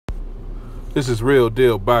This is Real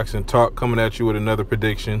Deal Boxing Talk coming at you with another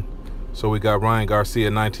prediction. So we got Ryan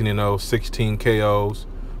Garcia, 19-0, 16 KOs,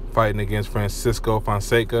 fighting against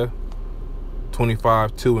Fonseca,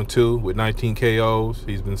 25-2-2 with 19 KOs.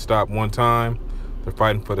 He's been stopped one time. They're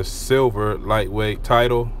fighting for the silver lightweight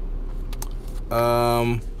title.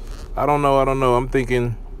 I don't know. I'm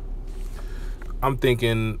thinking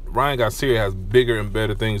Ryan Garcia has bigger and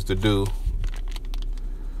better things to do.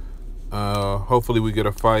 Hopefully we get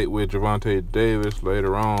a fight with Gervonta Davis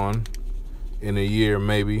later on in the year,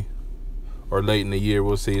 maybe, or late in the year.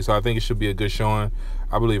 We'll see. So I think it should be a good showing.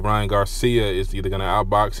 I believe Ryan Garcia is either going to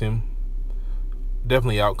outbox him,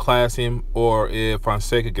 definitely outclass him, or if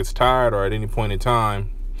Fonseca gets tired or at any point in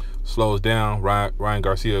time slows down, Ryan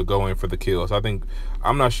Garcia will go in for the kill. So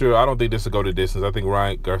I'm not sure. I don't think this will go the distance. I think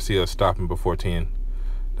Ryan Garcia is stopping before 10.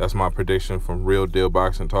 That's my prediction from Real Deal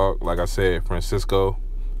Boxing Talk. Like I said, Francisco,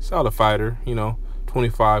 solid fighter,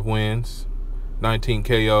 25 wins, 19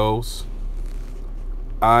 KOs.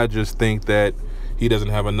 I just think that he doesn't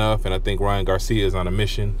have enough, and I think Ryan Garcia is on a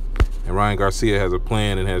mission, and Ryan Garcia has a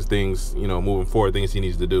plan and has things, moving forward, things he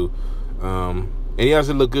needs to do. And he has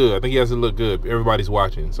to look good. I think he has to look good. Everybody's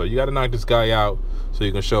watching. So you got to knock this guy out so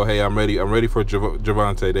you can show, hey, I'm ready. I'm ready for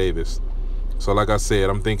Gervonta Davis. So like I said,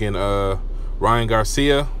 I'm thinking Ryan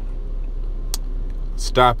Garcia,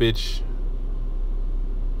 stoppage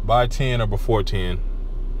by 10 or before 10.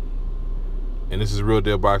 And this is Real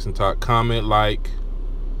Deal Boxing Talk. Comment, like,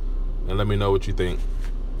 and let me know what you think.